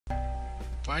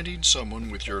Finding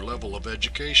Someone with Your Level of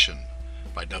Education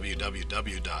by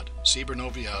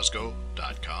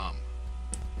www.cybernoviazgo.com.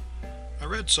 I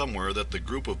read somewhere that the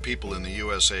group of people in the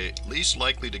USA least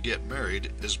likely to get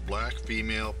married is black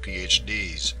female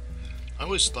PhDs. I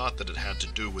always thought that it had to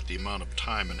do with the amount of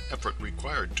time and effort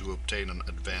required to obtain an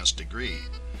advanced degree.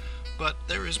 But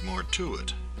there is more to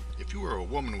it. If you are a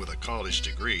woman with a college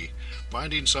degree,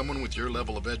 finding someone with your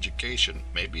level of education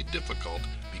may be difficult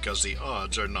because the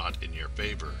odds are not in your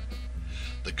favor.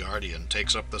 The Guardian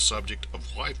takes up the subject of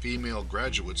why female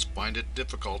graduates find it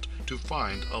difficult to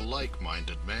find a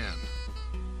like-minded man.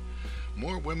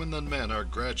 More women than men are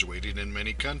graduating in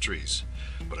many countries,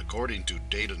 but according to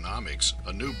Date-onomics,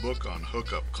 a new book on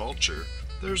hookup culture,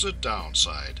 there's a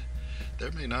downside.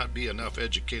 There may not be enough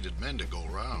educated men to go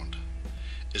around.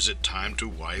 Is it time to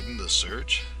widen the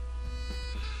search?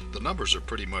 The numbers are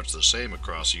pretty much the same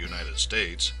across the United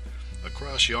States.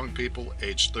 Across young people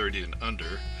aged 30 and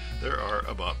under, there are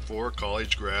about 4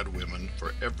 college grad women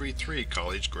for every 3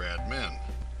 college grad men.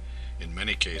 In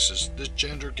many cases, this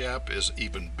gender gap is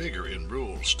even bigger in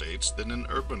rural states than in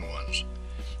urban ones.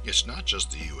 It's not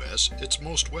just the US, it's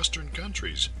most Western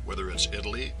countries, whether it's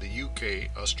Italy, the UK,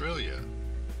 Australia.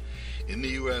 In the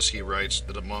US, he writes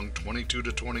that among 22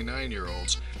 to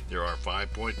 29-year-olds, there are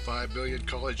 5.5 million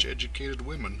college-educated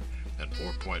women and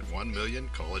 4.1 million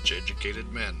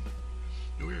college-educated men.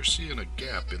 We are seeing a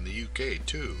gap in the UK,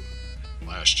 too.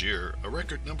 Last year, a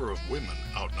record number of women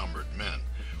outnumbered men,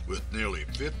 with nearly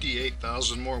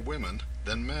 58,000 more women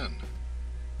than men.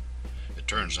 It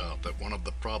turns out that one of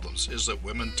the problems is that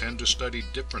women tend to study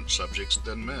different subjects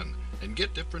than men and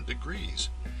get different degrees.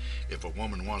 If a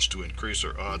woman wants to increase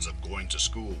her odds of going to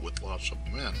school with lots of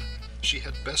men, she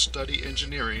had best study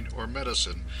engineering or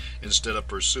medicine instead of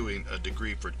pursuing a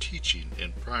degree for teaching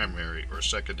in primary or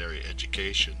secondary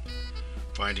education.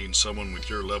 Finding someone with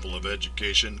your level of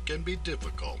education can be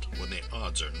difficult when the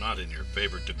odds are not in your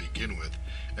favor to begin with,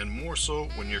 and more so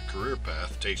when your career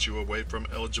path takes you away from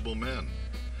eligible men.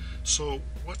 So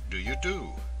what do you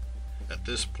do? At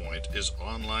this point, is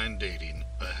online dating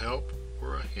a help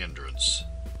or a hindrance?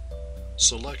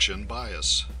 Selection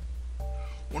bias.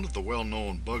 One of the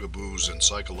well-known bugaboos in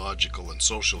psychological and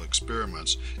social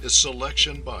experiments is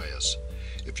selection bias.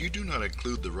 If you do not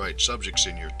include the right subjects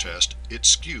in your test, it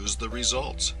skews the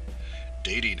results.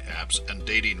 Dating apps and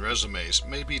dating resumes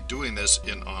may be doing this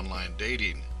in online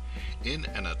dating. In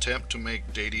an attempt to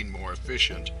make dating more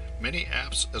efficient, many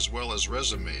apps as well as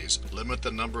resumes limit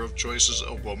the number of choices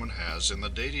a woman has in the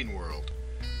dating world.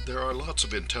 There are lots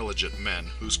of intelligent men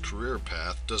whose career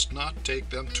path does not take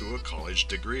them to a college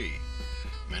degree.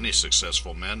 Many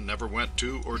successful men never went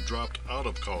to or dropped out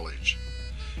of college.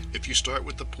 If you start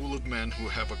with the pool of men who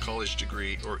have a college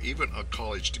degree or even a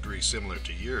college degree similar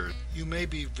to yours, you may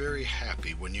be very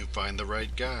happy when you find the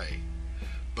right guy.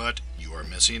 But you are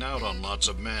missing out on lots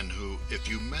of men who, if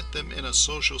you met them in a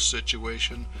social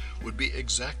situation, would be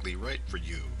exactly right for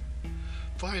you.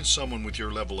 Find someone with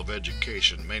your level of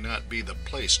education may not be the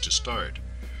place to start.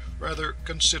 Rather,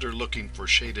 consider looking for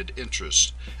shaded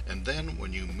interests, and then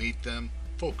when you meet them,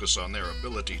 focus on their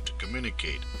ability to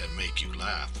communicate and make you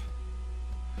laugh.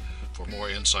 For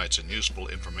more insights and useful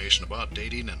information about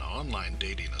dating and online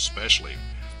dating especially,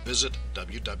 visit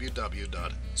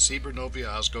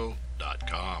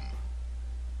www.cybernoviazgo.com.